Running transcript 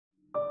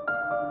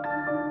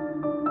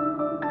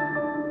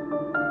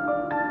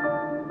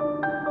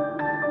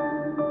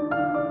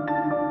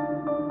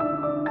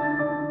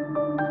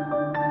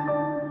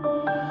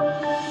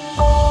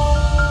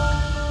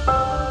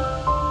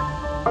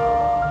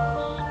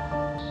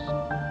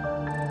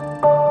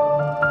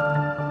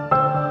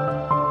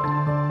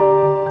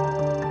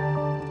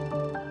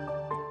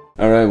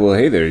well,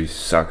 hey there,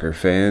 soccer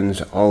fans,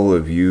 all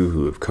of you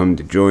who have come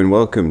to join.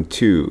 Welcome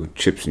to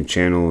Chips and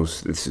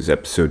Channels. This is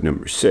episode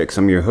number 6.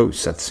 I'm your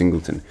host, Seth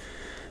Singleton.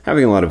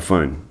 Having a lot of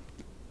fun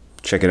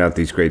checking out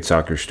these great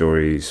soccer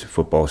stories,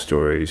 football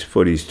stories,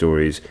 footy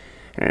stories,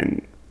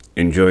 and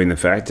enjoying the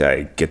fact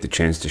I get the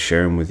chance to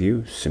share them with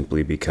you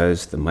simply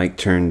because the mic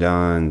turned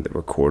on, the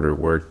recorder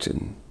worked,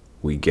 and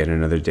we get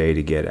another day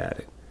to get at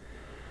it.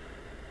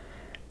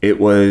 It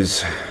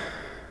was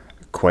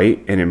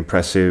quite an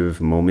impressive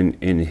moment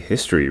in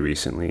history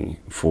recently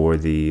for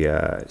the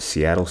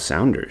Seattle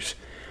Sounders.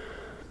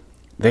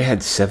 They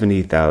had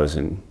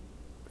 70,000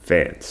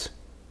 fans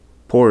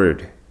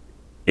poured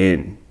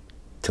in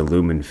to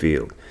Lumen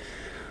Field.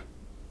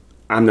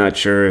 I'm not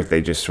sure if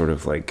they just sort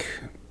of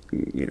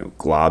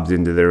globbed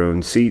into their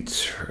own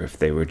seats, or if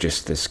they were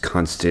just this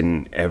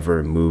constant,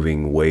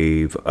 ever-moving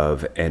wave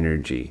of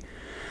energy.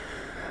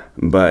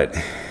 But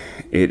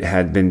it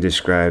had been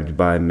described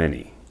by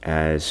many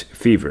as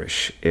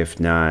feverish, if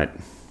not,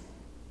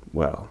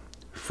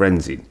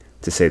 frenzied,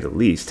 to say the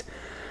least,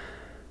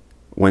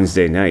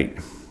 Wednesday night,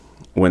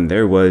 when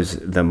there was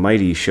the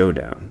mighty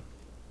showdown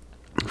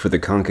for the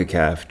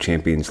CONCACAF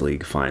Champions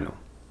League final.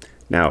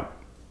 Now,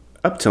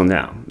 up till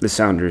now, the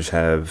Sounders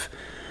have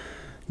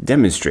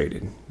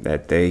demonstrated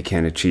that they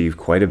can achieve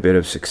quite a bit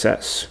of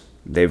success.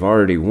 They've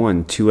already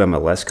won 2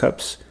 MLS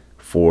Cups,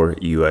 4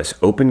 US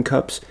Open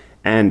Cups,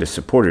 and a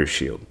Supporters'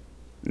 Shield.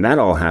 And that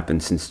all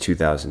happened since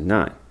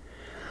 2009.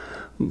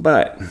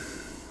 But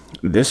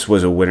this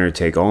was a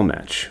winner-take-all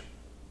match,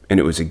 and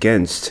it was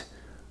against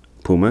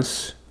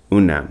Pumas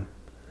Unam.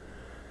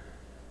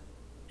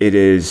 It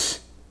is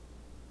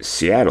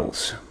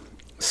Seattle's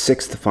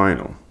 6th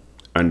final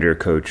under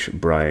coach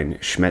Brian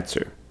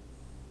Schmetzer.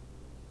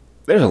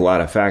 There's a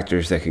lot of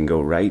factors that can go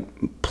right,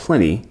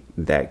 plenty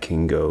that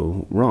can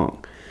go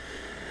wrong.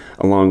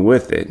 Along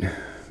with it,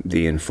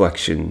 the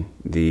inflection,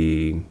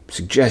 the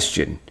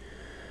suggestion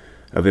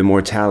of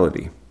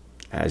immortality,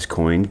 as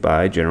coined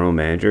by General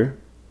Manager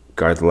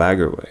Garth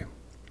Lagerwey.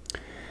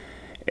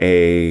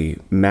 A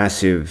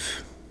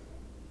massive,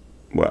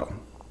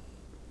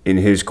 in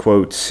his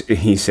quotes,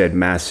 he said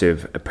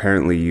massive,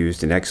 apparently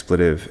used an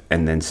expletive,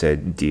 and then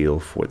said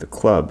deal for the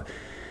club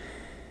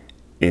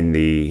in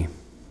the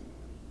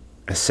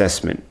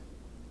assessment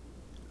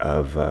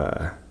of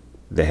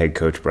the head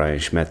coach Brian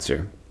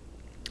Schmetzer.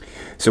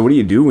 So what do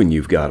you do when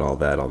you've got all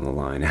that on the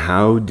line?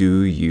 How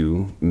do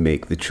you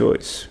make the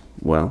choice?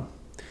 Well,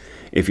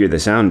 if you're the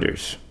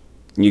Sounders,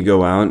 you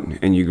go out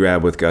and you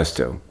grab with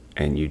gusto,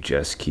 and you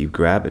just keep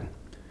grabbing.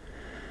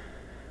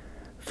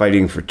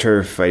 Fighting for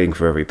turf, fighting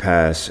for every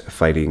pass,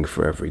 fighting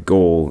for every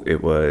goal.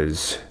 It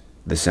was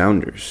the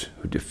Sounders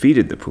who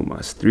defeated the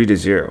Pumas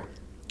 3-0.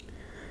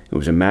 It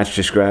was a match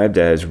described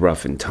as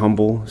rough and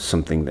tumble,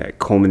 something that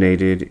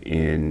culminated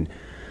in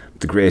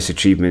the greatest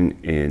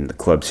achievement in the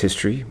club's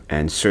history,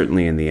 and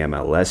certainly in the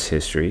MLS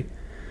history.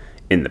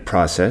 In the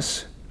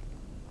process,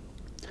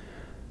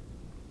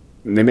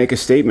 they make a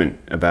statement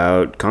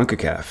about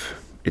CONCACAF,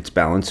 its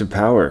balance of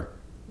power,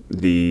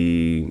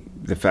 the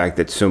fact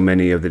that so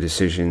many of the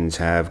decisions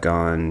have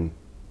gone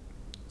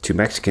to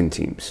Mexican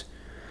teams.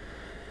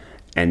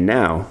 And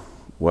now,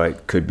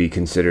 what could be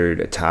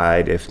considered a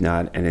tide, if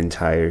not an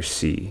entire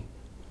sea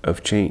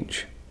of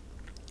change.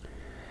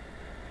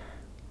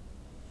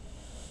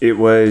 It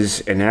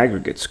was an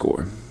aggregate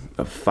score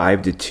of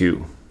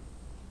 5-2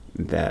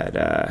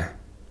 that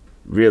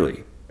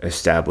really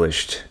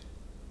established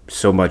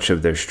so much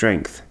of their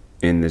strength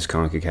in this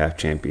CONCACAF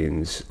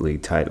Champions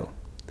League title.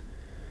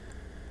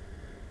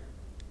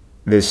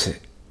 This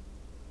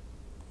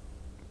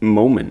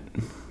moment,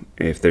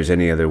 if there's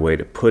any other way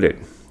to put it,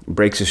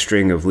 breaks a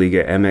string of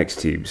Liga MX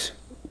teams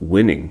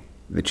winning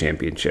the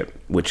championship,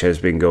 which has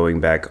been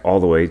going back all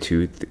the way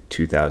to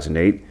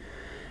 2008,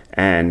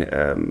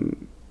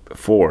 and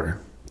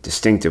 4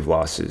 distinctive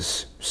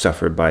losses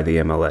suffered by the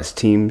MLS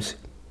teams.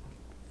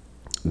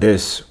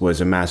 This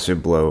was a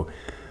massive blow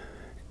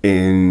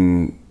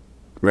in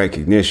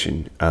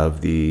recognition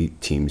of the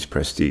team's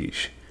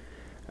prestige.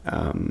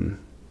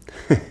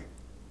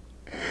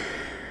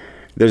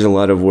 There's a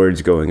lot of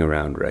words going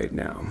around right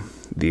now.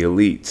 The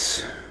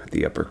elites,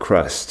 the upper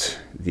crust,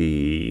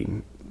 the,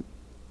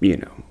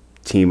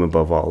 team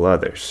above all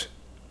others.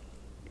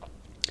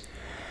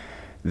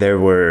 There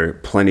were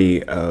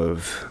plenty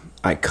of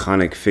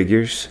iconic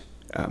figures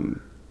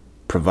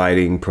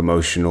providing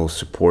promotional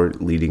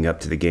support leading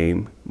up to the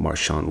game.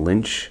 Marshawn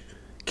Lynch,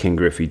 Ken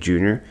Griffey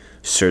Jr.,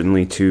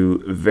 certainly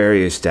 2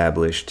 very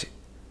established,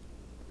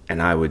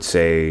 and I would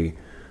say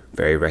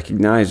very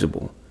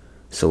recognizable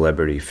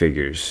celebrity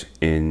figures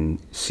in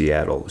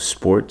Seattle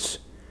sports.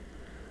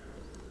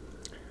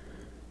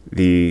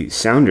 The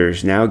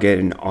Sounders now get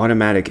an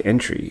automatic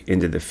entry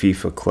into the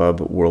FIFA Club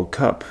World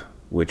Cup,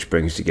 which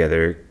brings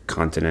together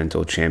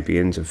continental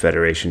champions of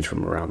federations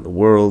from around the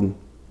world,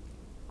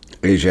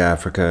 Asia,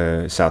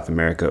 Africa, South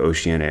America,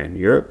 Oceania, and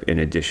Europe, in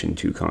addition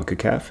to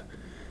CONCACAF.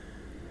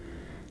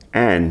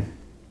 And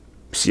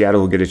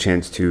Seattle will get a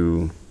chance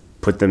to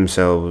put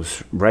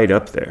themselves right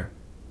up there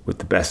with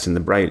the best and the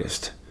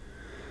brightest.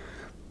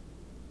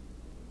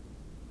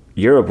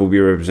 Europe will be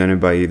represented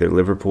by either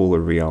Liverpool or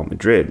Real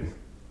Madrid.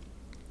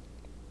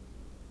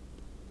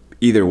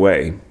 Either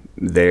way,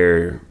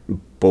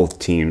 both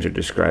teams are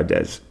described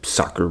as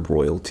soccer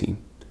royalty.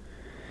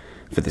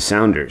 For the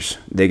Sounders,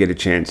 they get a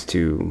chance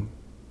to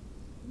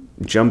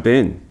jump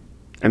in.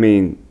 I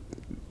mean,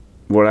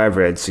 what I've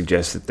read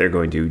suggests that they're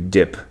going to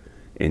dip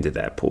into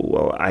that pool.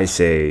 Well, I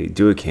say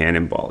do a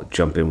cannonball,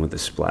 jump in with a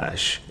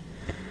splash.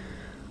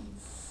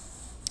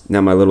 Now,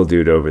 my little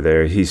dude over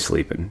there, he's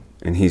sleeping,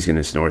 and he's going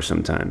to snore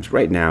sometimes.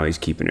 Right now, he's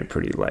keeping it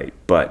pretty light.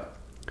 But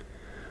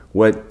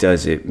what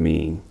does it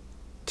mean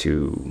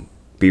to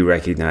be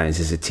recognized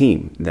as a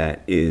team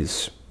that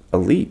is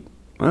elite?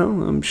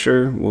 Well, I'm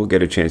sure we'll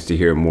get a chance to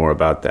hear more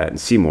about that and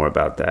see more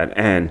about that.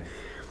 And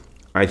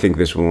I think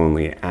this will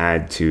only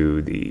add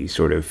to the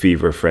sort of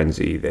fever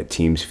frenzy that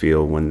teams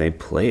feel when they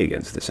play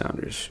against the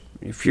Sounders.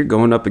 If you're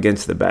going up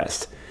against the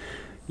best,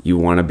 you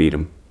want to beat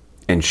them.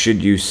 And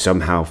should you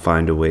somehow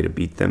find a way to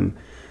beat them,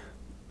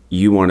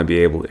 you want to be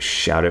able to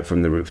shout it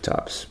from the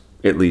rooftops.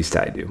 At least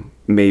I do.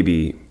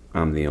 Maybe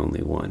I'm the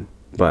only one.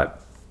 But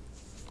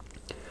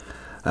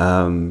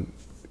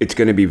it's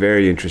going to be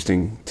very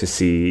interesting to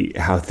see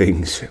how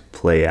things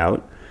play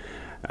out.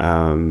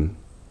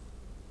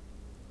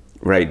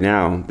 Right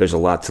now, there's a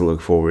lot to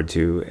look forward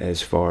to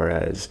as far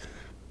as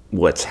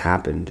what's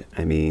happened.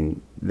 I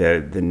mean,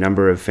 the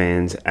number of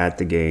fans at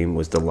the game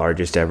was the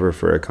largest ever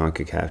for a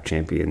CONCACAF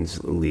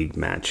Champions League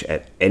match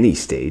at any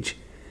stage.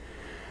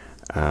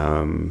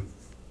 Brian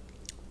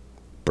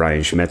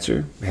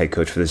Schmetzer, head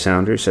coach for the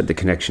Sounders, said the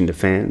connection to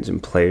fans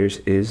and players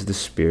is the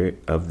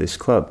spirit of this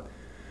club.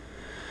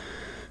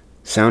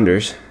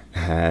 Sounders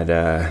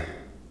had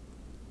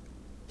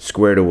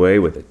squared away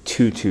with a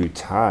 2-2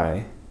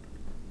 tie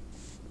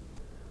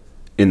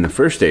in the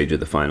first stage of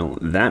the final.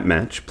 That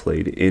match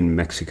played in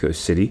Mexico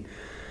City.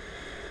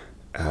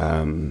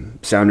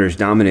 Sounders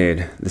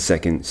dominated the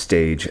second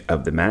stage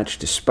of the match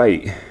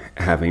despite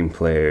having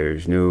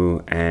players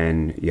Nu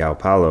and Yao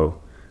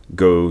Paulo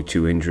go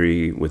to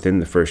injury within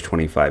the first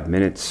 25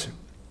 minutes.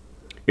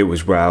 It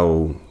was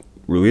Raul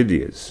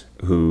Ruidiaz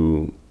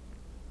who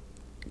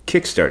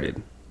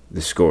kickstarted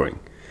the scoring.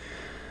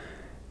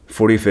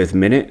 45th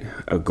minute,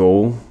 a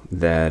goal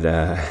that,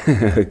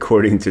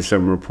 according to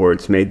some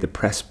reports, made the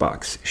press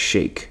box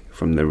shake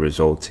from the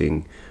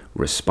resulting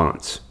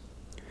response.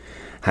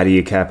 How do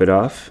you cap it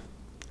off?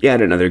 You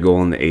had another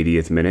goal in the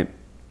 80th minute.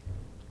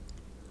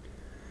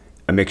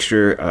 A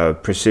mixture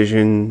of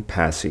precision,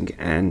 passing,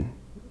 and,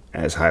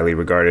 as highly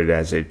regarded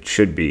as it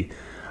should be,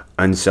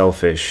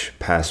 unselfish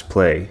pass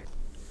play.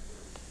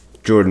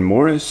 Jordan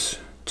Morris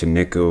to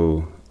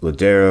Nico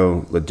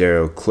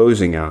Ladero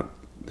closing out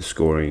the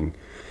scoring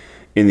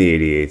in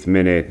the 88th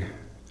minute,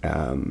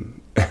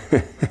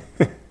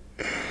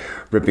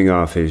 ripping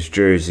off his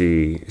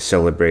jersey,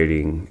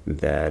 celebrating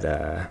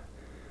that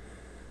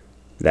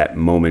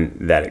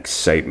moment, that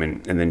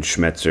excitement, and then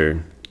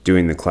Schmetzer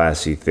doing the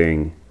classy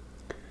thing,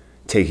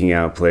 taking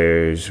out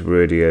players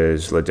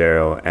Ruidiaz,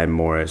 Ladero, and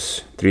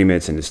Morris 3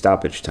 minutes into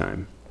stoppage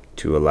time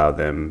to allow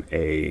them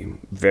a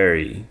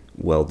very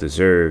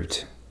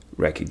well-deserved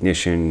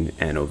recognition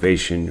and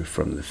ovation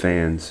from the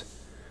fans.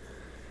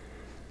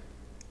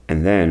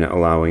 And then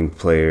allowing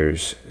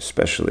players,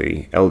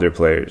 especially elder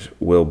players,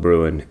 Will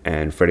Bruin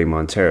and Freddie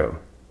Montero,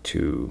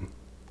 to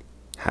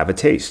have a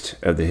taste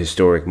of the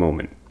historic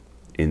moment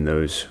in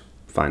those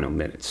final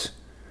minutes.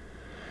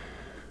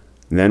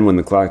 And then when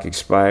the clock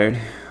expired,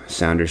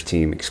 Sounders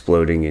team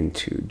exploding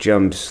into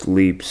jumps,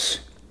 leaps,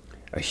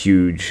 a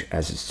huge,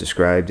 as it's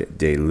described,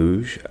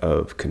 deluge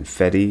of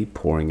confetti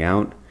pouring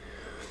out,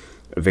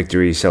 a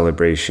victory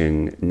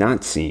celebration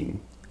not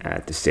seen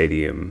at the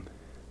stadium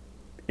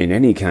in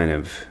any kind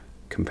of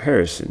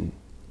comparison,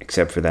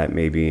 except for that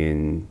maybe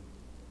in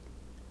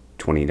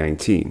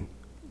 2019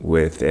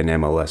 with an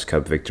MLS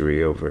Cup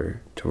victory over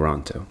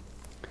Toronto.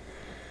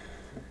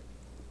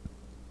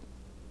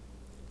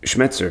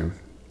 Schmetzer,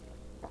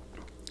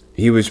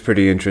 he was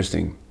pretty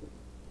interesting.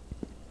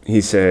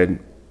 He said,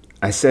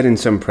 I said in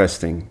some press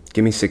thing,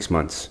 give me 6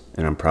 months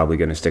and I'm probably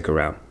going to stick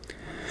around.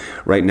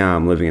 Right now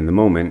I'm living in the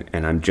moment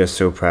and I'm just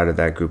so proud of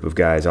that group of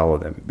guys, all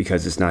of them,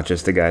 because it's not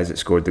just the guys that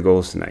scored the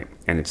goals tonight,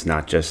 and it's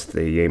not just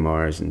the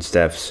Yamars and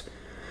Stephs,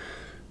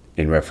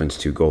 in reference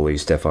to goalie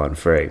Stefan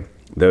Frey,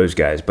 those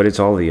guys, but it's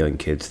all the young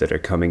kids that are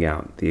coming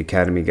out, the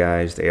academy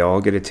guys. They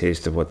all get a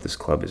taste of what this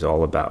club is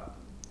all about.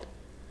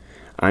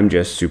 I'm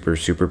just super,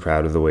 super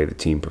proud of the way the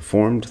team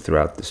performed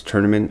throughout this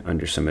tournament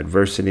under some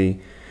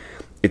adversity.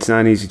 It's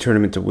not an easy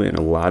tournament to win.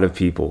 A lot of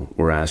people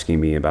were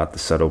asking me about the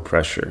subtle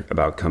pressure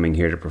about coming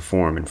here to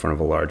perform in front of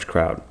a large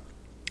crowd.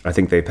 I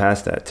think they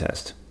passed that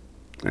test,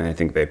 and I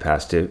think they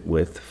passed it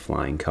with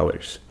flying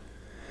colors.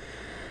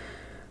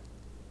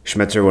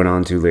 Schmetzer went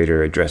on to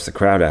later address the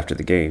crowd after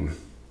the game,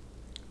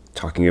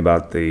 talking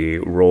about the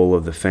role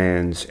of the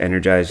fans,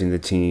 energizing the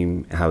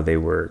team, how they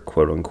were,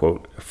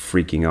 quote-unquote,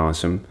 freaking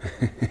awesome,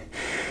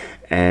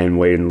 and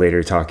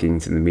later talking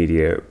to the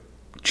media,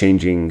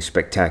 changing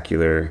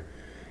spectacular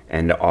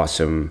and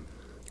awesome,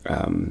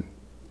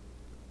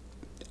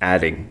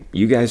 adding,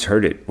 you guys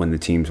heard it when the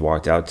teams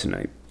walked out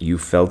tonight. You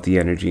felt the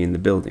energy in the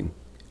building,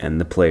 and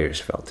the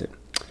players felt it.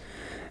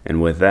 And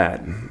with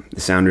that,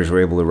 the Sounders were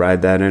able to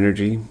ride that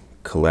energy,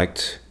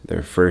 collect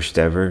their the first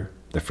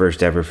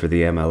ever for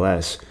the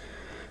MLS,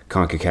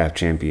 CONCACAF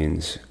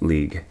Champions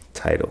League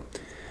title.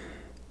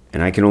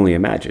 And I can only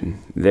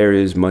imagine there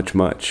is much,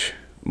 much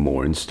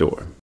more in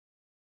store.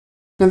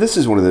 Now, this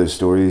is one of those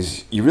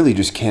stories you really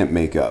just can't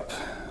make up.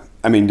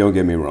 I mean, don't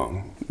get me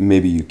wrong.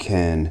 Maybe you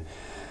can.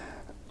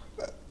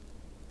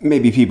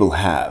 Maybe people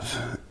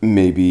have.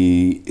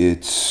 Maybe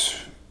it's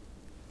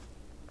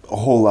a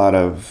whole lot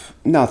of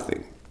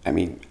nothing. I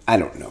mean, I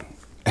don't know.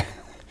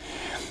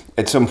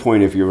 At some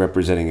point, if you're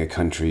representing a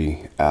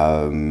country,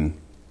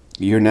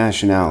 your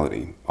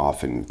nationality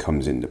often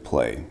comes into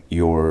play.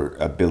 Your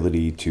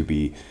ability to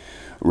be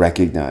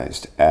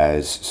recognized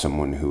as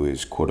someone who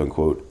is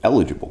quote-unquote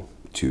eligible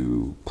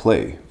to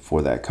play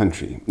for that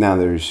country. Now,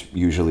 there's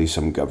usually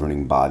some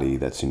governing body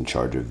that's in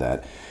charge of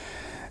that.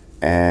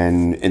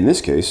 And in this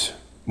case,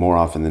 more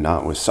often than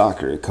not with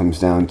soccer, it comes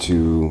down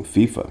to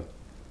FIFA.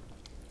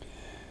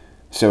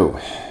 So,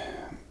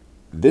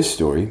 this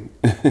story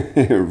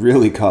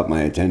really caught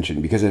my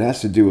attention because it has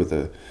to do with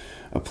a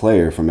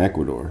player from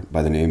Ecuador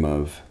by the name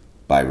of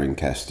Byron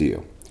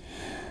Castillo.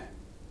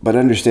 But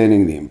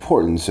understanding the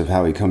importance of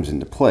how he comes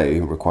into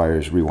play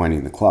requires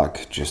rewinding the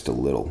clock just a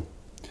little.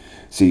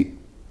 See,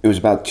 it was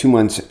about 2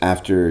 months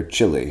after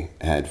Chile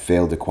had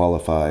failed to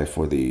qualify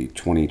for the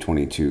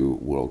 2022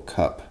 World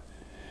Cup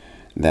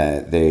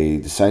that they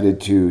decided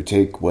to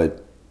take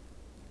what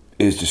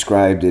is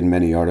described in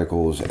many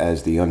articles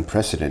as the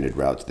unprecedented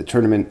route to the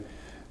tournament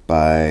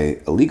by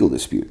a legal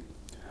dispute,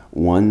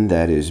 one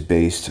that is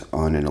based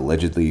on an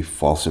allegedly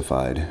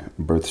falsified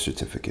birth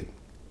certificate.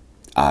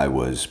 I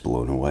was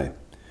blown away.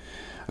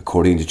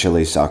 According to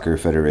Chile Soccer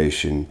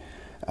Federation,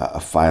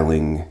 a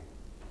filing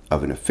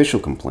of an official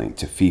complaint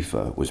to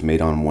FIFA was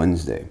made on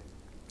Wednesday.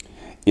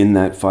 In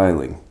that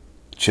filing,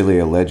 Chile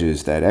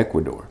alleges that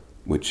Ecuador,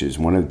 which is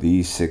one of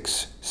the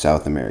 6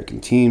 South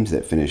American teams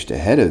that finished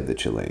ahead of the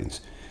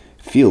Chileans,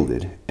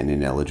 fielded an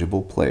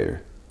ineligible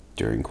player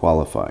during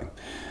qualifying.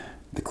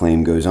 The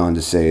claim goes on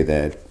to say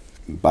that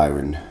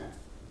Byron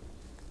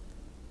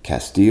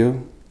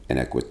Castillo, an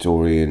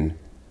Ecuadorian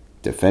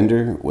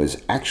defender,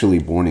 was actually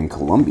born in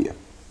Colombia.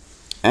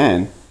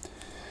 And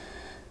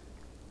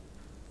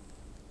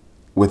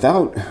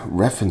without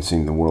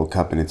referencing the World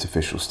Cup in its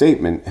official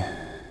statement,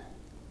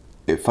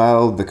 it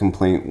filed the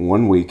complaint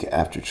 1 week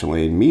after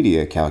Chilean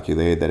media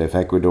calculated that if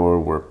Ecuador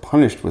were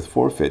punished with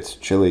forfeits,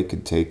 Chile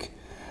could take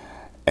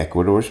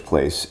Ecuador's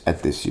place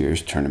at this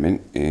year's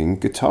tournament in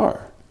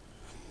Qatar.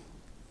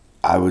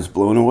 I was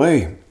blown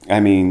away.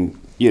 I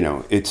mean, you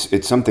know,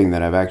 it's something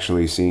that I've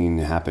actually seen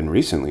happen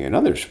recently in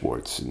other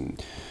sports,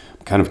 and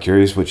I'm kind of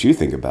curious what you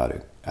think about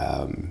it.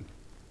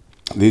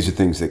 These are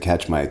things that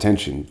catch my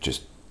attention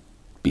just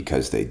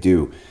because they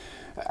do.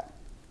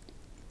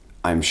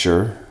 I'm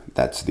sure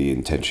that's the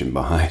intention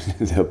behind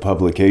the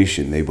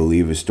publication. They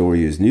believe a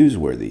story is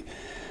newsworthy.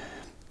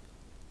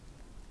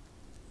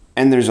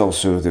 And there's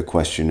also the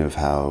question of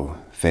how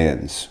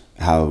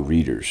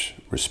readers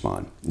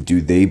respond.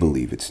 Do they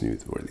believe it's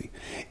newsworthy?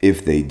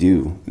 If they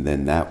do,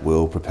 then that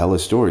will propel a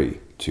story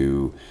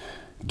to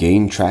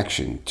gain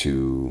traction,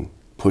 to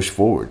push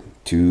forward,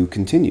 to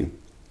continue.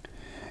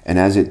 And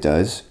as it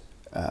does,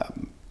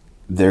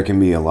 there can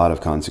be a lot of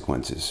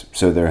consequences.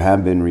 So there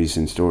have been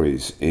recent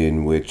stories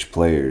in which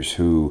players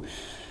who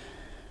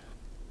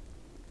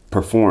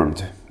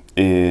performed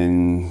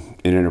in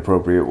an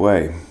inappropriate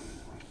way,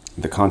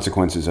 the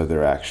consequences of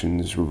their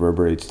actions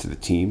reverberates to the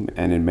team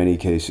and in many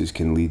cases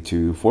can lead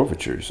to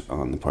forfeitures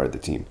on the part of the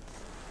team.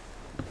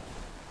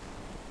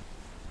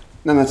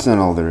 Now that's not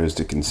all there is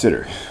to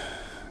consider,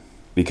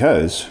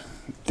 because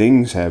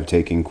things have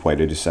taken quite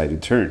a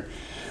decided turn.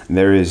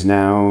 There is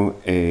now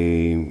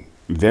a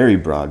very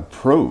broad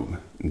probe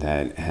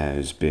that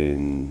has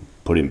been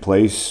put in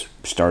place,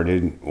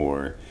 started,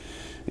 or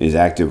is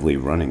actively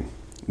running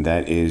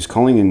that is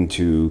calling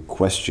into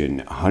question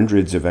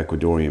hundreds of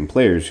Ecuadorian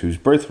players whose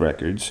birth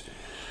records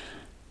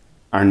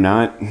are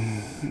not,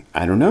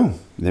 I don't know,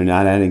 they're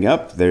not adding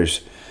up.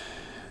 There's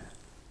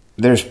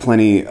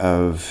plenty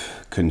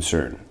of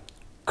concern.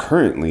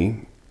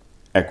 Currently,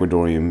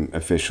 Ecuadorian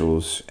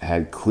officials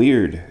had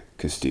cleared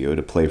Castillo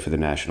to play for the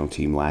national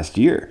team last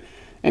year,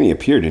 and he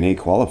appeared in 8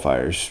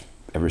 qualifiers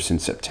ever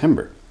since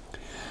September.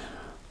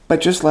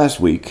 But just last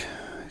week,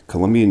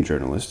 Colombian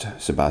journalist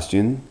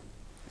Sebastian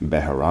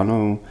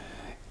Bejarano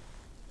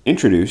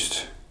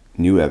introduced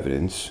new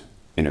evidence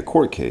in a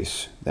court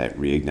case that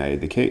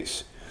reignited the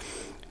case.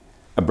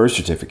 A birth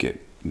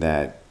certificate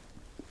that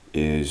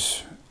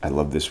is, I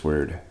love this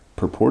word,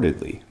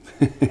 purportedly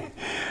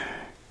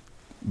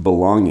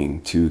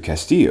belonging to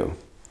Castillo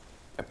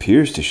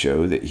appears to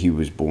show that he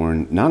was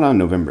born not on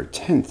November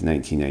 10th,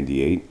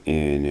 1998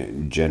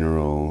 in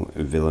General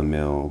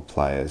Villamil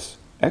Playas,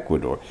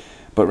 Ecuador,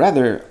 but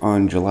rather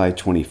on July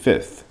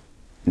 25th,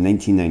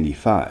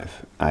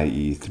 1995,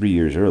 i.e. 3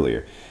 years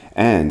earlier,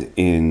 and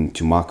in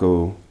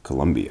Tumaco,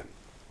 Colombia.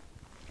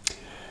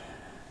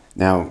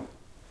 Now,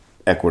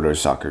 Ecuador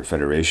Soccer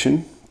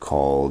Federation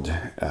called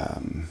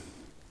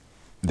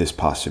this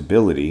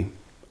possibility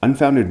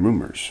unfounded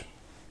rumors,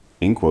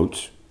 in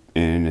quotes,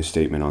 in a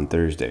statement on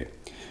Thursday,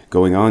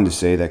 going on to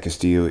say that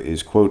Castillo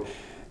is, quote,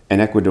 an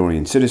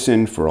Ecuadorian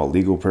citizen for all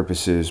legal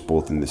purposes,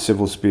 both in the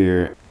civil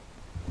sphere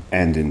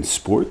and in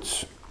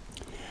sports,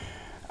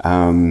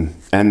 and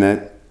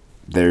that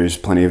there's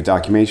plenty of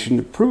documentation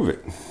to prove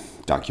it.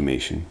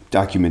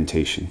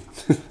 Documentation.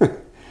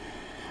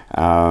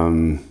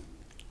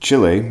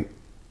 Chile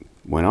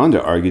went on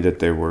to argue that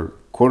there were,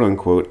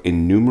 quote-unquote,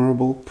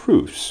 innumerable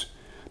proofs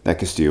that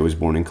Castillo was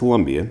born in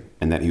Colombia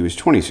and that he was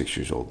 26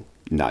 years old,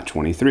 not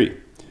 23.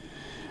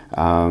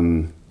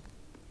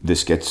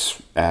 This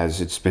gets,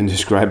 as it's been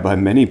described by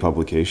many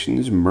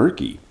publications,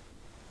 murky.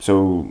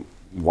 So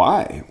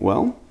why?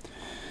 Well,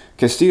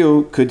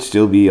 Castillo could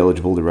still be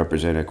eligible to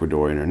represent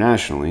Ecuador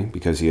internationally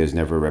because he has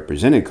never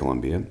represented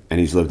Colombia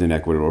and he's lived in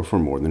Ecuador for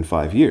more than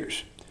 5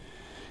 years,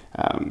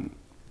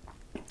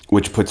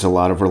 which puts a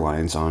lot of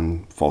reliance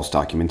on false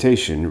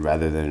documentation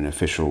rather than an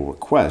official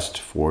request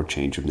for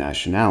change of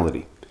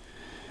nationality.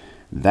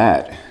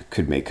 That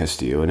could make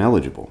Castillo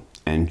ineligible.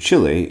 And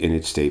Chile, in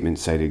its statement,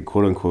 cited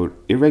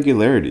quote-unquote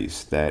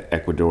irregularities that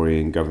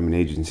Ecuadorian government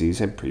agencies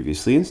had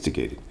previously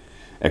instigated.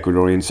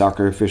 Ecuadorian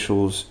soccer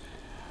officials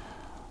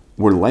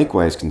were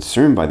likewise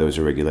concerned by those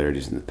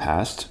irregularities in the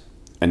past,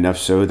 enough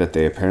so that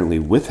they apparently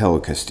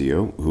withheld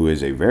Castillo, who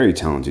is a very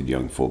talented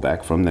young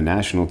fullback, from the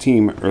national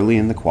team early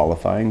in the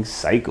qualifying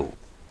cycle.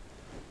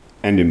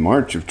 And in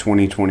March of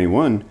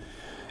 2021,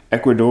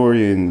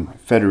 Ecuadorian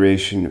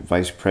Federation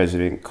Vice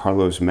President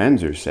Carlos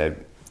Manzer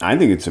said, I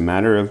think it's a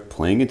matter of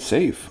playing it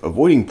safe,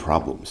 avoiding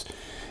problems.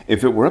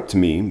 If it were up to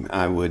me,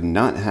 I would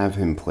not have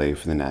him play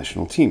for the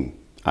national team.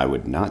 I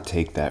would not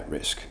take that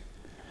risk.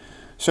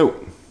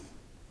 So,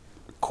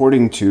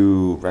 according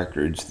to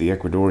records, the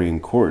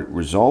Ecuadorian court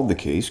resolved the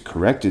case,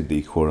 corrected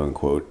the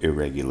quote-unquote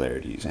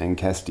irregularities, and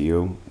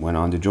Castillo went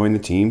on to join the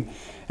team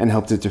and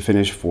helped it to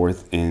finish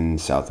fourth in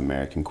South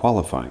American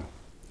qualifying.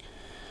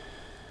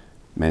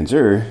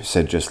 Manzer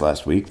said just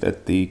last week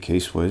that the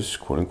case was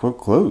quote-unquote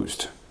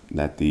closed,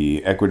 that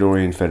the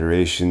Ecuadorian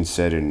Federation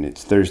said in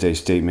its Thursday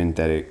statement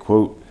that it,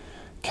 quote,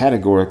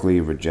 categorically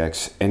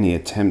rejects any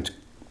attempt,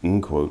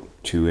 unquote,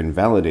 to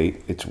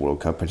invalidate its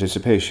World Cup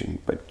participation.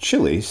 But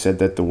Chile said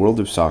that the world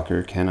of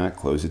soccer cannot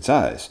close its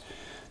eyes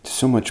to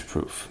so much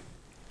proof,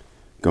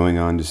 going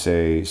on to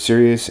say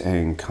serious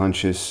and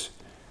conscious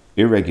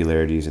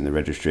irregularities in the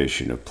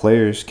registration of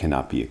players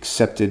cannot be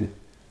accepted,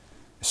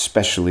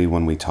 especially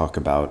when we talk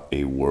about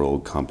a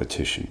world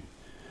competition.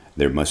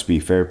 There must be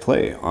fair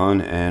play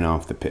on and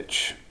off the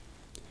pitch.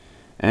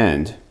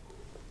 And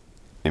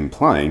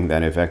implying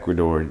that if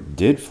Ecuador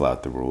did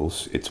flout the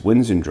rules, its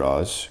wins and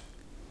draws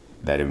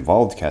that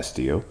involved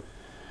Castillo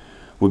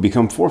would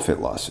become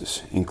forfeit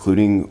losses,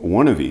 including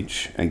one of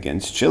each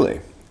against Chile.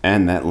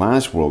 And that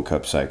last World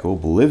Cup cycle,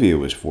 Bolivia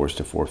was forced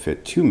to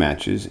forfeit 2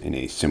 matches in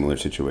a similar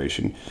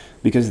situation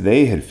because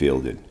they had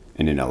fielded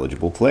an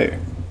ineligible player.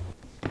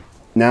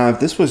 Now, if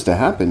this was to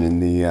happen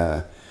in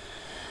the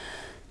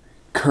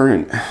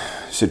current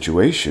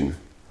situation,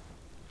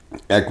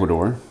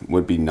 Ecuador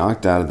would be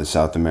knocked out of the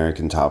South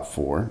American top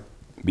 4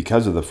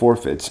 because of the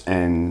forfeits,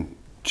 and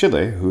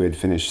Chile, who had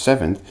finished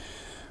 7th,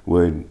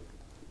 would,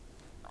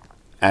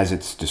 as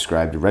it's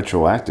described,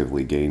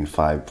 retroactively gain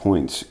 5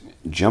 points,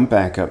 jump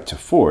back up to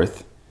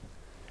 4th,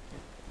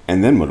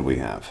 and then what do we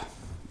have?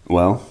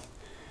 Well,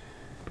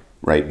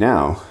 right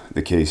now,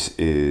 the case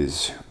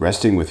is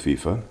resting with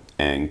FIFA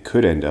and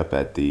could end up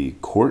at the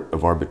Court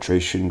of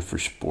Arbitration for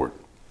Sport.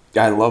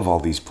 I love all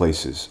these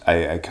places.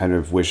 I kind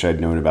of wish I'd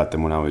known about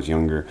them when I was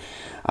younger.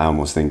 I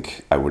almost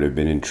think I would have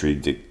been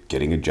intrigued at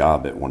getting a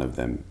job at one of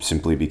them,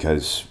 simply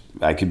because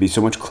I could be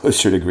so much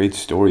closer to great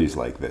stories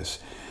like this.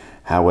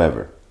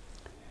 However,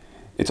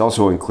 it's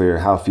also unclear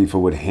how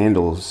FIFA would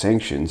handle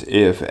sanctions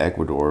if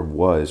Ecuador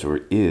was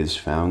or is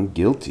found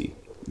guilty.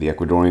 The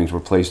Ecuadorians were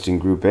placed in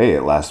Group A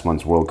at last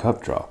month's World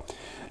Cup draw.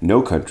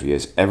 No country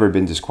has ever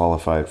been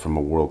disqualified from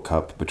a World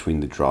Cup between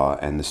the draw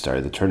and the start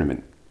of the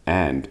tournament.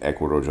 And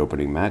Ecuador's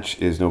opening match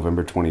is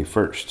November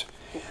 21st.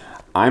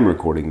 I'm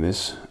recording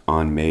this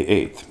on May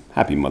 8th.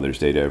 Happy Mother's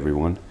Day to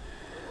everyone.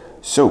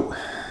 So,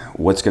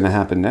 what's going to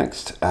happen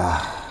next?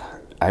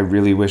 I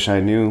really wish I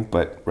knew,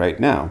 but right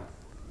now,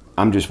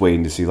 I'm just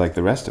waiting to see like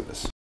the rest of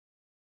us.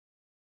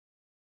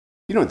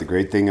 You know what the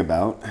great thing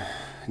about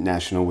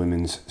National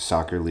Women's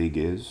Soccer League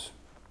is?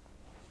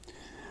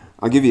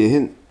 I'll give you a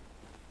hint.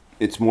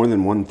 It's more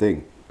than one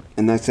thing.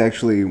 And that's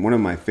actually one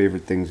of my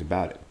favorite things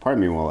about it.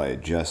 Pardon me while I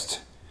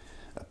adjust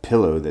a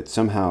pillow that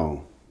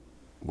somehow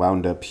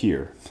wound up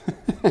here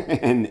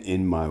and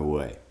in my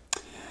way.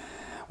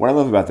 What I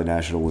love about the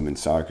National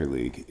Women's Soccer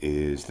League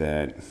is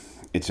that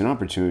it's an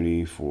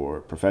opportunity for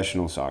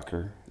professional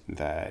soccer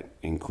that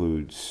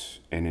includes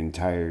an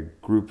entire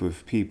group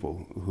of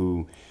people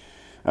who,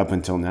 up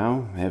until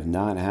now, have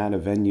not had a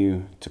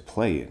venue to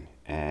play in.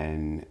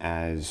 And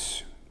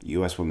as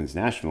U.S. Women's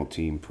National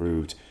Team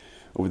proved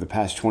over the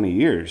past 20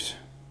 years,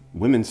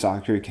 women's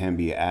soccer can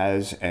be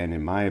as, and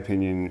in my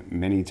opinion,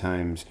 many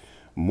times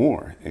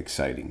more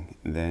exciting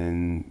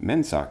than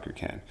men's soccer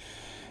can.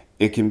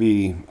 It can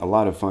be a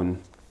lot of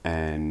fun,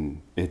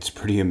 and it's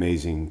pretty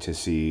amazing to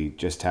see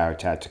just how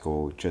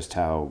tactical, just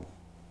how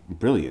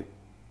brilliant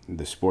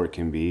the sport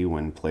can be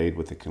when played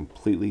with a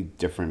completely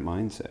different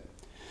mindset.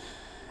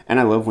 And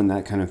I love when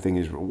that kind of thing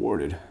is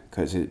rewarded,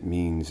 because it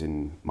means,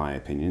 in my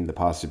opinion, the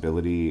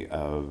possibility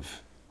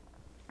of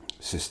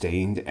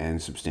sustained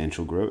and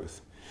substantial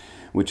growth,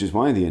 which is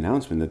why the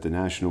announcement that the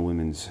National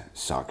Women's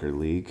Soccer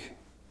League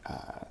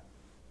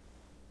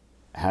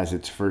has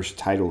its first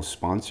title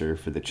sponsor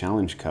for the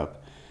Challenge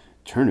Cup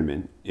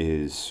tournament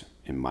is,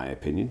 in my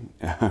opinion,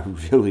 a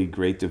really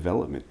great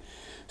development.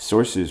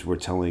 Sources were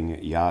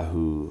telling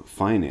Yahoo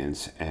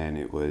Finance, and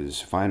it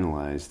was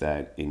finalized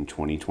that in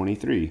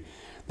 2023,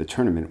 the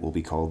tournament will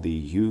be called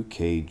the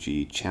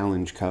UKG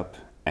Challenge Cup,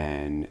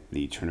 and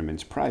the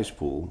tournament's prize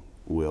pool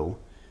will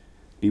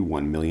be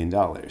 $1 million.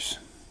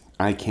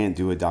 I can't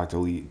do a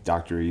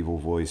Dr. Evil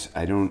voice.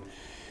 I don't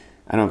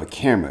have a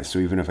camera, so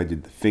even if I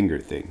did the finger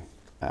thing,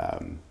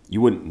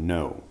 you wouldn't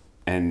know.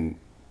 And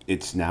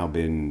it's now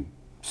been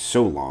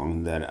so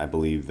long that I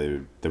believe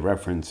the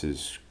reference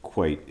is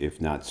quite,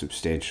 if not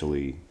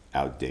substantially,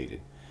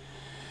 outdated.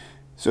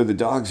 So the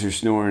dogs are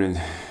snoring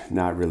and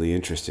not really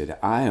interested.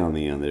 I, on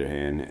the other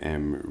hand,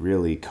 am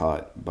really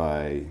caught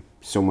by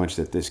so much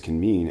that this can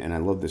mean. And I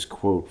love this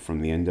quote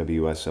from the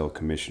NWSL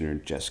Commissioner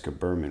Jessica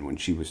Berman when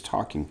she was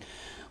talking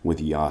with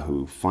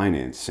Yahoo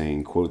Finance,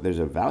 saying, quote, "There's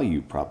a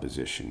value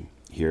proposition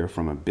here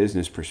from a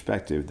business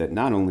perspective that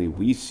not only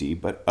we see,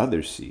 but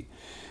others see.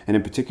 And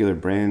in particular,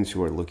 brands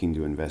who are looking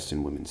to invest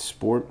in women's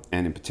sport,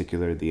 and in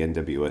particular, the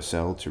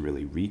NWSL, to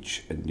really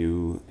reach a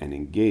new and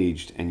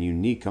engaged and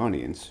unique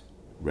audience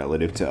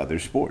relative to other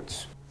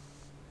sports."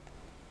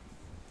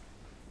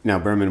 Now,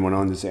 Berman went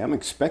on to say, "I'm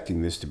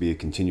expecting this to be a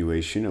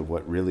continuation of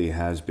what really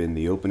has been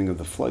the opening of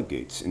the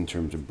floodgates in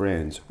terms of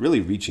brands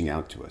really reaching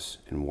out to us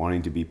and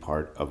wanting to be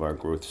part of our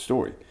growth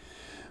story,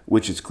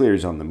 which it's clear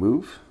is on the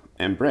move,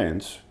 and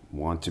brands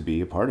want to be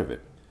a part of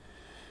it."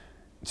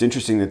 It's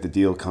interesting that the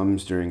deal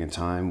comes during a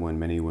time when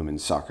many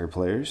women's soccer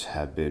players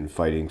have been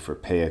fighting for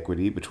pay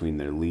equity between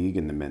their league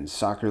and the men's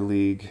soccer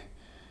league.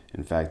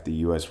 In fact, the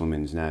U.S.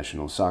 women's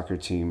national soccer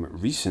team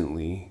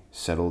recently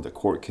settled a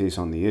court case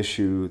on the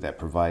issue that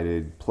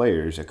provided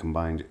players a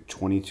combined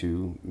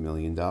 $22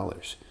 million.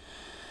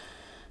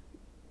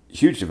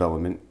 Huge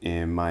development,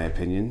 in my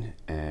opinion,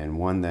 and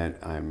one that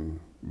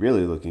I'm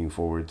really looking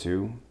forward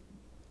to.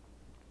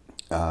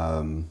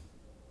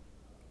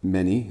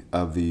 Many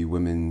of the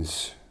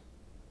women's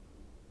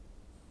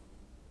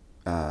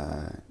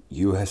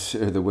U.S.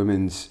 or the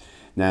women's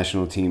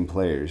national team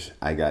players,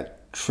 I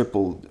got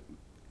tripled,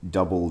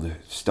 doubled,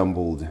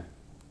 stumbled,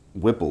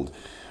 whippled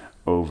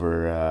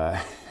over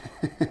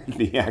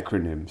the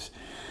acronyms.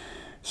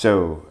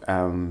 So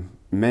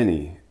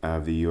many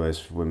of the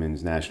U.S.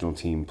 women's national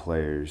team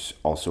players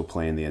also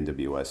play in the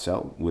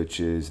NWSL, which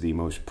is the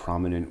most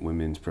prominent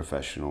women's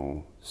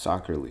professional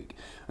soccer league.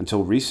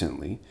 Until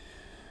recently,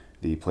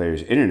 the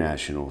players'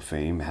 international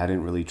fame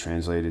hadn't really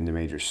translated into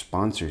major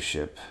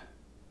sponsorship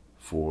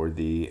for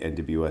the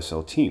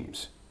NWSL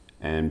teams.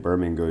 And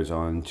Berman goes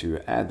on to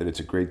add that it's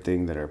a great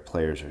thing that our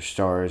players are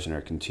stars and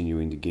are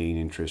continuing to gain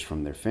interest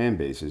from their fan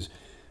bases,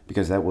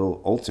 because that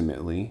will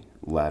ultimately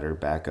ladder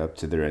back up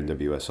to their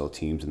NWSL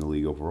teams in the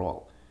league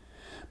overall.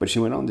 But she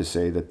went on to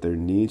say that there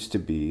needs to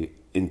be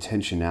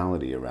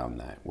intentionality around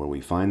that, where we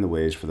find the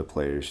ways for the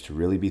players to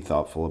really be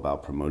thoughtful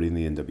about promoting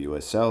the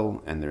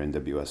NWSL and their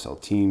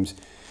NWSL teams.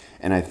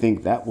 And I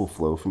think that will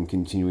flow from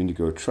continuing to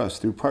grow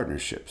trust through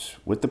partnerships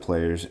with the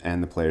players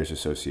and the Players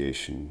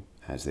Association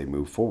as they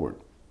move forward.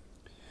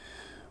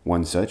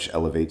 One such,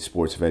 Elevate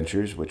Sports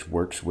Ventures, which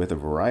works with a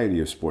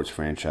variety of sports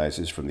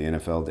franchises from the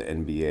NFL to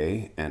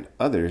NBA and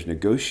others,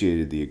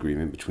 negotiated the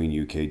agreement between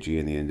UKG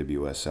and the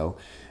NWSL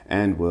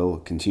and will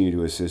continue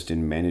to assist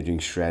in managing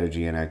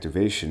strategy and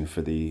activation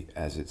for the,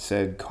 as it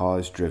said,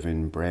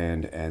 cause-driven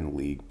brand and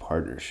league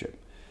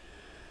partnership.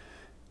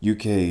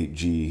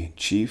 UKG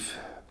Chief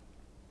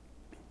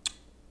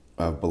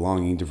of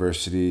Belonging,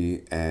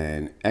 Diversity,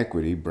 and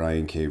Equity,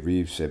 Brian K.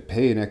 Reeves, said,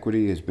 "Pay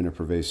inequity has been a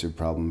pervasive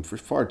problem for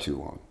far too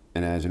long.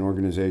 And as an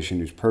organization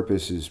whose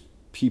purpose is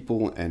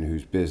people and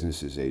whose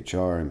business is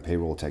HR and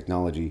payroll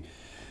technology,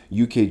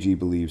 UKG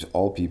believes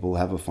all people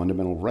have a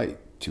fundamental right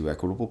to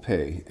equitable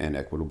pay and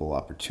equitable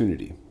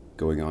opportunity."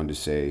 Going on to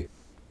say,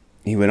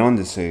 he went on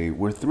to say,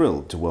 "We're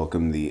thrilled to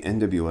welcome the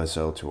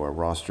NWSL to our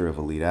roster of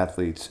elite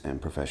athletes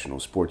and professional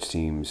sports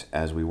teams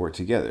as we work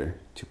together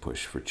to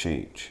push for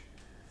change."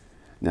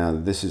 Now,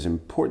 this is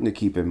important to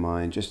keep in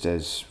mind just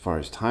as far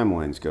as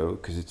timelines go,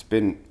 because it's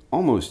been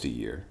almost a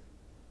year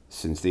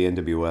since the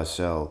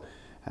NWSL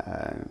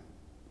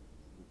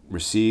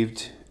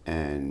received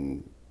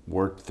and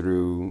worked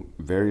through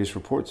various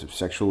reports of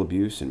sexual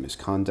abuse and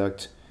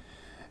misconduct,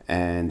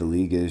 and the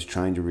league is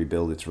trying to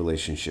rebuild its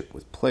relationship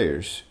with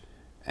players,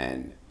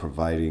 and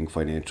providing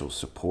financial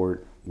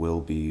support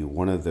will be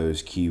one of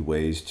those key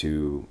ways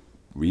to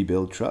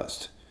rebuild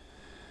trust.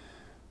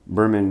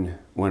 Berman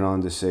went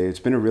on to say, it's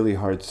been a really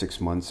hard 6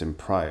 months and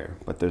prior,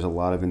 but there's a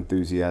lot of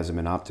enthusiasm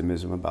and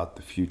optimism about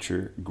the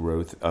future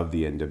growth of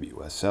the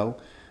NWSL,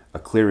 a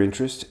clear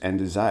interest and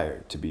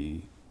desire to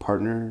be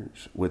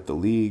partners with the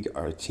league,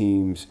 our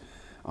teams,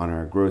 on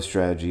our growth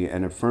strategy,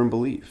 and a firm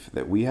belief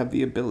that we have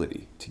the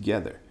ability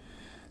together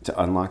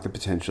to unlock the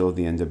potential of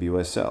the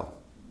NWSL.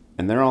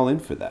 And they're all in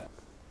for that.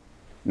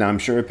 Now, I'm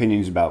sure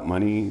opinions about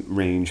money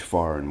range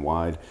far and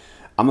wide.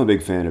 I'm a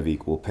big fan of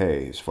equal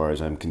pay. As far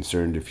as I'm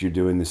concerned, if you're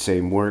doing the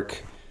same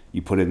work,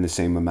 you put in the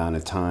same amount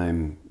of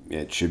time,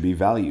 it should be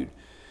valued.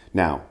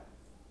 Now,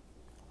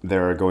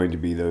 there are going to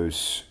be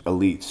those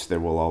elites. There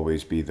will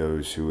always be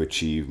those who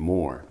achieve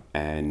more.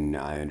 And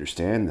I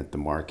understand that the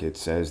market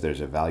says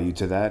there's a value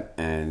to that,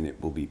 and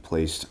it will be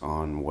placed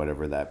on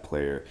whatever that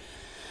player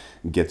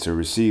gets or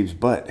receives.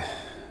 But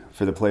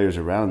for the players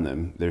around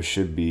them, there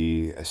should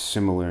be a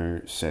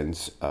similar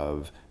sense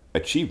of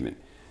achievement,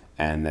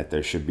 and that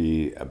there should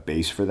be a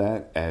base for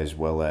that as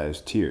well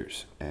as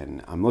tiers.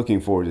 And I'm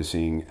looking forward to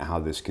seeing how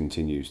this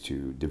continues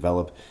to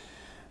develop.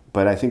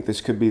 But I think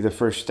this could be the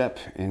first step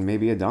in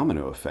maybe a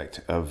domino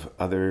effect of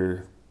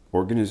other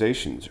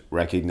organizations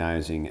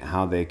recognizing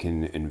how they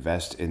can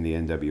invest in the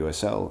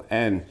NWSL,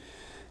 and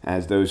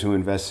as those who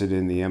invested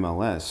in the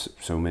MLS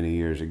so many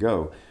years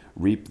ago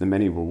reap the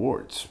many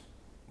rewards.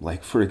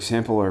 Like, for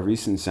example, our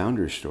recent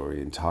Sounders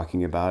story and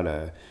talking about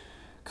a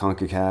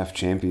CONCACAF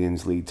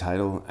Champions League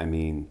title. I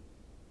mean,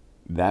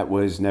 that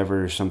was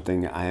never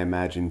something I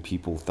imagine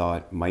people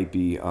thought might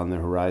be on the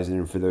horizon.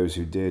 And for those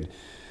who did,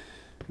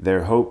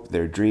 their hope,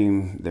 their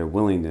dream, their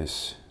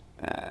willingness,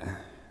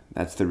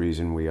 that's the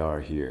reason we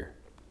are here.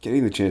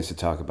 Getting the chance to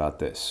talk about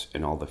this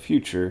and all the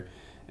future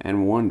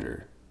and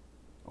wonder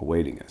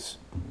awaiting us.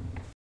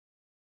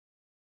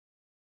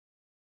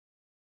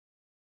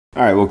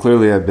 All right, well,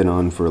 clearly I've been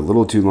on for a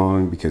little too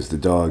long because the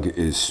dog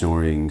is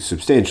snoring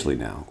substantially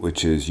now,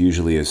 which is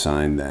usually a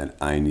sign that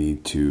I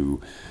need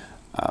to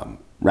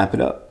wrap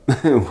it up.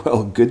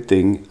 Well, good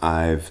thing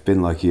I've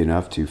been lucky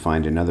enough to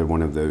find another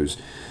one of those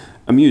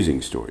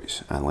amusing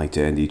stories I like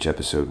to end each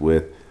episode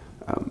with.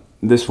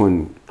 This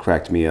one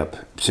cracked me up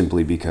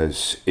simply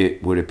because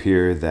it would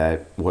appear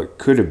that what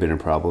could have been a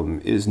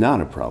problem is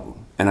not a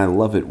problem. And I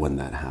love it when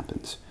that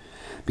happens.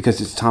 Because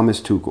it's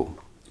Thomas Tuchel,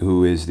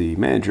 who is the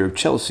manager of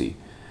Chelsea,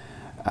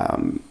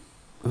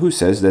 who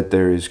says that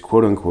there is,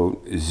 quote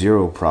unquote,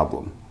 zero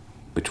problem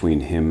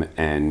between him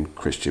and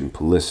Christian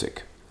Pulisic.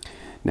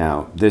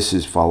 Now, this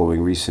is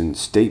following recent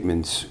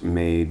statements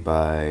made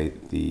by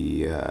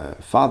the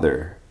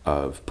father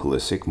of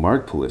Pulisic,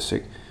 Mark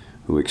Pulisic,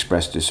 who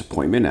expressed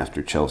disappointment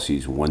after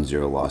Chelsea's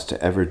 1-0 loss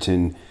to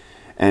Everton,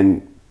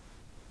 and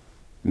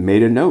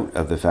made a note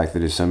of the fact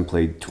that his son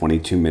played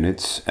 22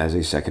 minutes as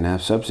a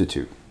second-half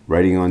substitute,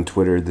 writing on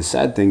Twitter, "The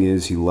sad thing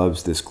is he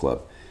loves this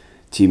club,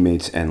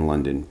 teammates, and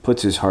London,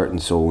 puts his heart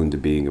and soul into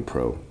being a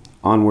pro.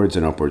 Onwards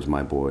and upwards,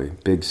 my boy,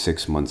 big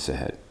 6 months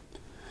ahead."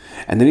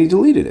 And then he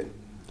deleted it.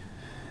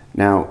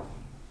 Now,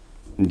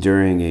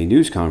 during a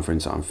news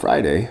conference on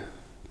Friday,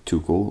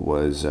 Tuchel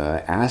was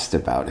asked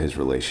about his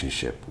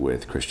relationship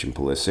with Christian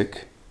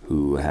Pulisic,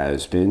 who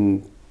has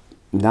been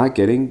not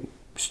getting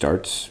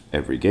starts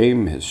every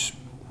game, has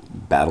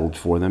battled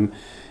for them.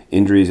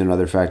 Injuries and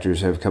other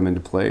factors have come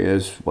into play,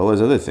 as well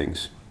as other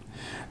things.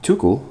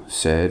 Tuchel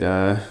said,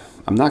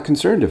 "I'm not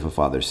concerned if a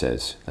father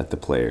says that the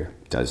player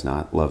does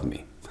not love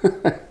me."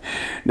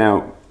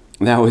 Now,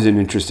 that was an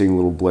interesting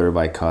little blurb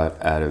I caught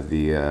out of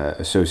the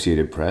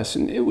Associated Press,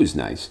 and it was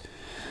nice.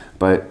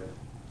 But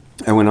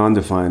I went on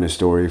to find a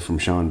story from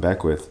Sean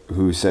Beckwith,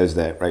 who says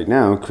that right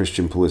now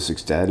Christian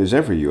Pulisic's dad is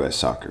every U.S.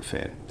 soccer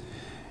fan,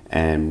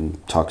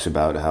 and talks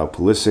about how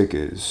Pulisic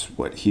is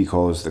what he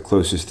calls the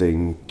closest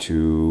thing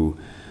to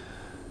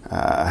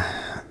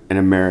an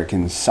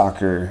American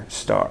soccer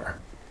star.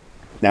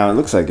 Now, it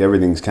looks like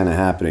everything's kind of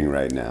happening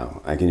right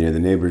now. I can hear the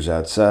neighbors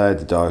outside.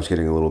 The dog's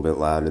getting a little bit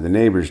louder. The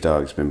neighbor's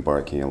dog's been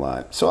barking a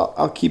lot. So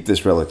I'll keep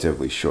this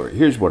relatively short.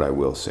 Here's what I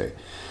will say.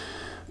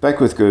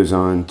 Beckwith goes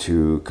on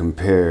to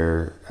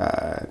compare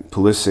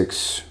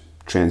Pulisic's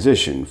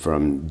transition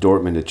from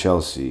Dortmund to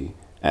Chelsea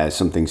as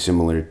something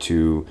similar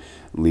to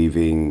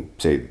leaving,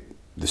 say,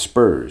 the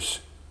Spurs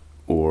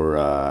or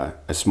a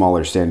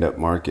smaller stand-up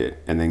market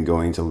and then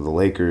going to the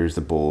Lakers,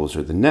 the Bulls,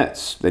 or the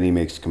Nets. Then he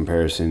makes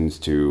comparisons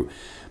to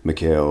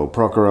Mikhail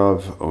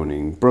Prokhorov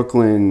owning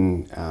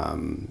Brooklyn,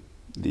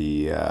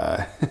 the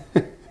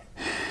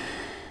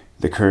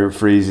current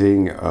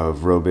freezing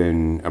of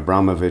Roman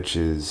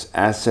Abramovich's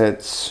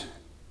assets,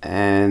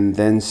 and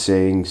then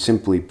saying,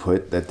 simply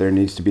put, that there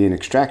needs to be an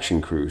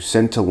extraction crew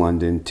sent to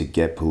London to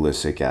get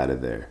Pulisic out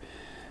of there,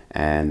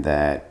 and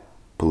that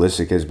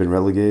Pulisic has been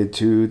relegated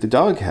to the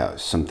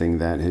doghouse, something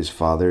that his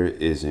father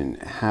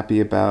isn't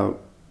happy about,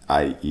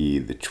 i.e.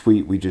 the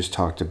tweet we just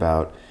talked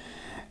about,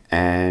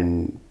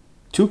 and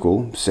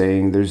Tuchel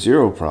saying there's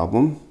zero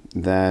problem,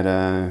 that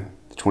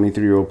the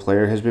 23-year-old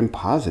player has been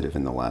positive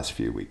in the last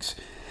few weeks.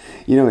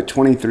 At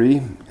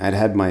 23, I'd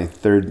had my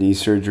third knee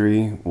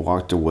surgery,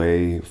 walked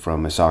away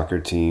from a soccer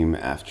team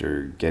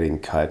after getting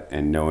cut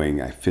and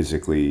knowing I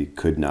physically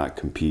could not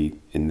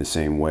compete in the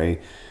same way,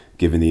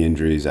 given the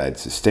injuries I'd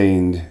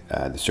sustained,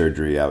 the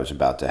surgery I was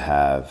about to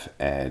have,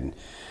 and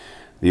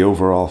the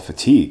overall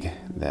fatigue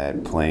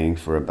that playing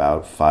for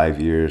about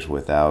 5 years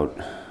without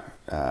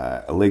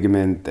a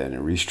ligament, then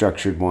a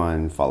restructured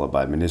one, followed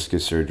by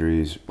meniscus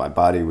surgeries. My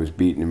body was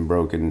beaten and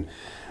broken.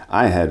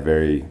 I had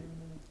very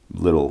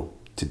little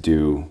to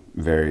do,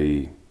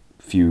 very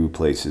few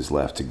places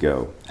left to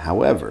go.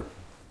 However,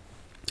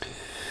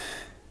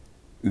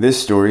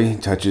 this story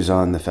touches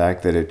on the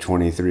fact that at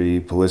 23,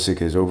 Pulisic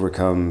has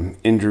overcome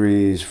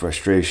injuries,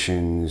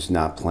 frustrations,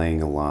 not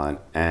playing a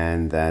lot,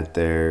 and that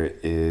there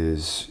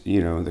is,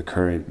 the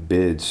current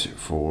bids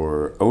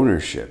for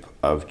ownership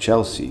of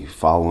Chelsea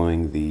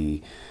following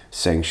the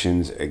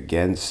sanctions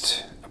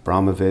against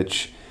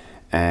Abramovich,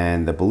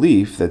 and the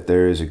belief that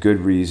there is a good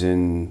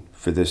reason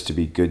for this to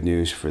be good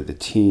news for the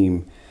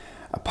team,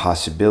 a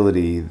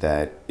possibility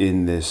that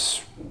in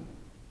this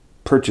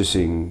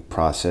purchasing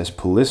process,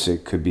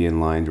 Pulisic could be in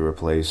line to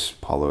replace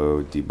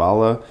Paulo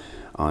Dybala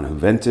on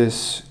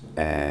Juventus,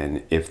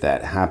 and if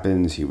that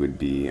happens, he would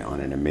be on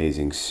an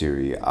amazing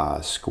Serie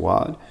A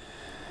squad.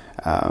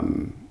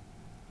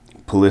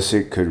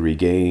 Pulisic could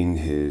regain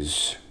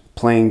his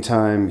playing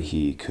time.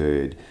 He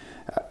could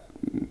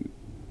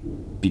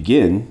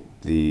begin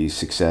the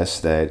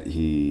success that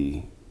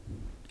he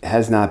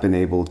has not been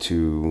able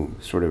to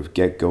sort of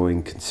get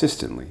going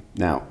consistently.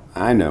 Now,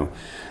 I know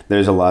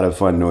there's a lot of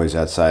fun noise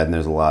outside and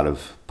there's a lot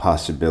of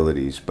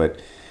possibilities, but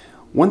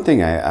one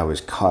thing I was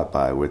caught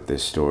by with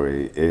this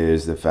story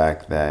is the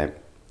fact that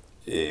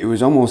it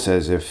was almost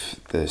as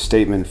if the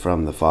statement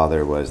from the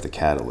father was the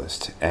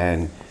catalyst.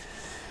 And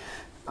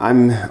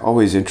I'm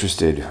always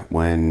interested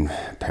when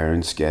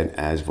parents get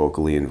as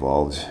vocally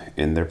involved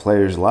in their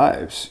players'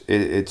 lives.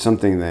 It's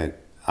something that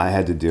I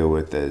had to deal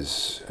with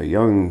as a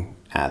young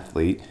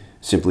athlete,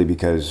 simply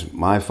because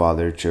my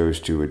father chose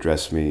to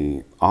address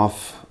me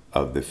off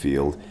of the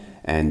field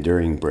and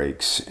during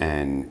breaks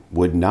and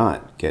would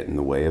not get in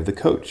the way of the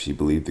coach. He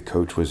believed the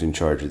coach was in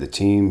charge of the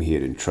team. He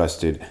had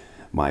entrusted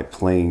my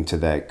playing to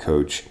that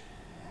coach,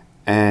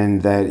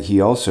 and that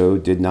he also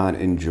did not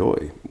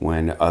enjoy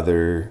when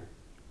other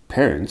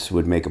parents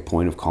would make a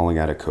point of calling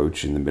out a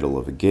coach in the middle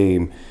of a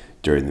game,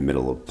 during the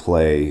middle of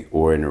play,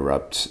 or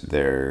interrupt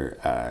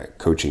their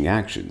coaching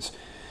actions.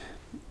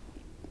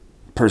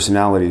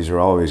 Personalities are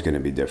always going to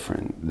be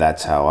different.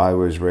 That's how I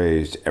was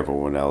raised.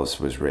 Everyone else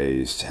was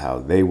raised how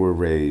they were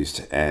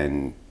raised,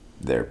 and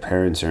their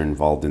parents are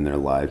involved in their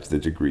lives to the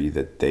degree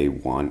that they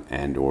want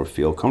and or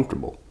feel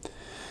comfortable.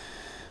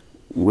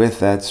 With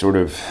that sort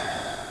of,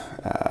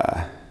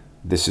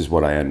 this is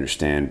what I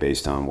understand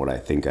based on what I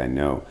think I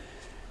know,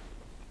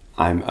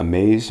 I'm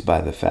amazed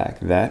by the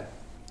fact that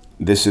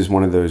this is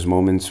one of those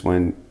moments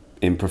when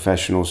in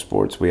professional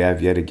sports, we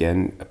have yet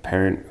again a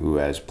parent who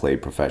has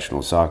played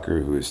professional soccer,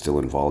 who is still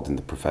involved in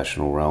the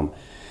professional realm,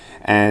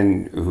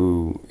 and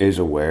who is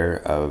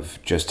aware of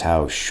just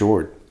how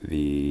short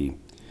the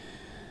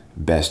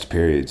best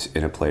periods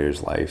in a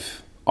player's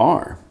life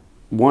are.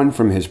 One,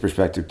 from his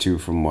perspective, two,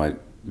 from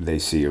what they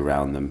see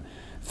around them,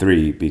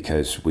 three,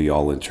 because we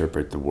all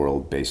interpret the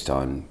world based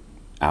on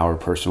our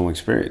personal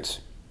experience.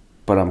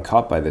 But I'm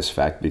caught by this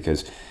fact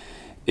because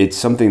it's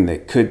something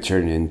that could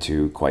turn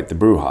into quite the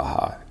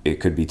brouhaha. It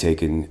could be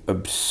taken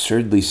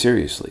absurdly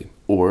seriously,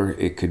 or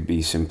it could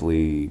be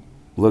simply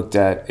looked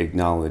at,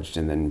 acknowledged,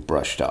 and then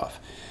brushed off.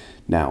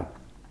 Now,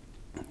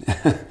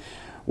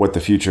 what the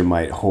future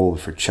might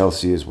hold for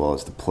Chelsea as well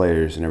as the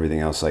players and everything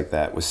else like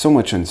that, with so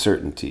much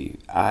uncertainty,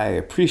 I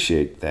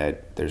appreciate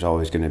that there's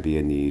always going to be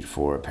a need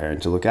for a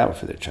parent to look out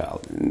for their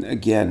child. And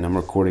again, I'm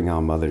recording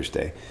on Mother's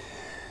Day,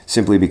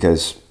 simply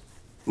because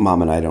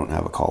Mom and I don't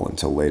have a call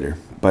until later,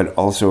 but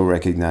also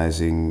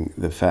recognizing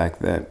the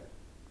fact that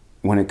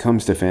when it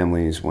comes to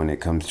families, when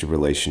it comes to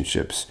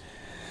relationships,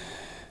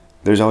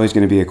 there's always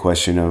going to be a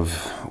question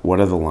of what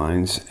are the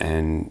lines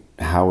and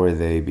how are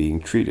they being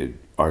treated?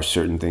 Are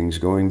certain things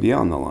going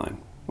beyond the line?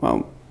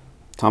 Well,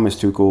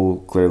 Thomas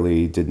Tuchel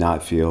clearly did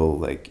not feel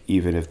like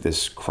even if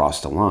this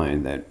crossed a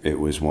line that it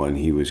was one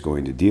he was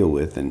going to deal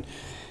with. And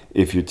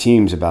if your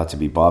team's about to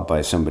be bought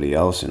by somebody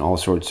else and all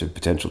sorts of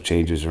potential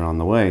changes are on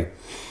the way,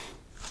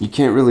 you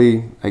can't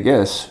really, I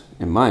guess,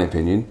 in my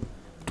opinion,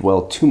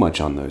 dwell too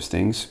much on those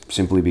things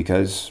simply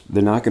because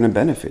they're not going to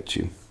benefit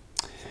you.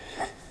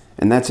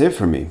 And that's it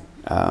for me.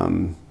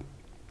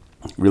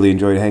 Really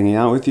enjoyed hanging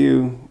out with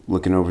you,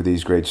 looking over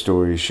these great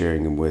stories,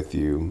 sharing them with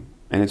you.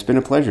 And it's been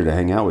a pleasure to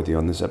hang out with you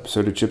on this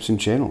episode of Chips and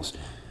Channels.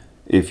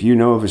 If you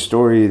know of a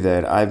story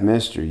that I've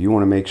missed or you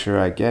want to make sure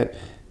I get,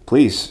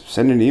 please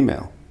send an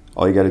email.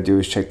 All you got to do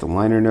is check the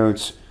liner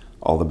notes,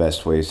 all the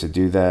best ways to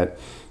do that.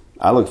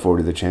 I look forward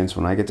to the chance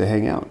when I get to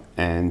hang out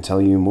and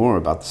tell you more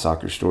about the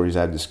soccer stories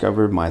I've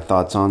discovered, my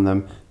thoughts on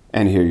them,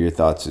 and hear your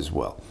thoughts as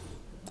well.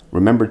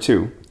 Remember,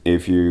 too,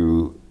 if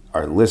you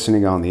are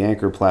listening on the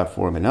Anchor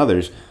platform and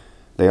others,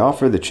 they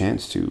offer the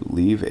chance to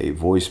leave a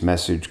voice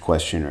message,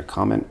 question, or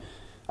comment.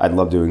 I'd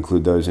love to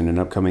include those in an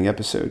upcoming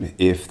episode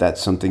if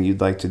that's something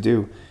you'd like to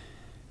do.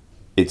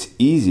 It's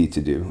easy to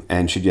do,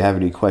 and should you have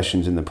any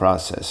questions in the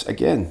process,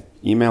 again,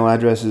 email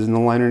address is in the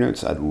liner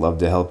notes. I'd love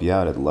to help you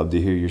out. I'd love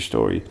to hear your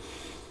story,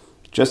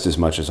 just as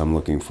much as I'm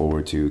looking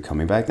forward to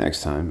coming back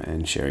next time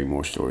and sharing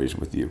more stories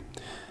with you.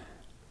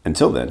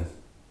 Until then,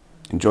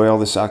 enjoy all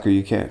the soccer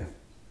you can.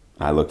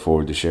 I look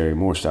forward to sharing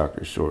more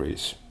soccer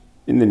stories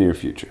in the near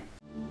future.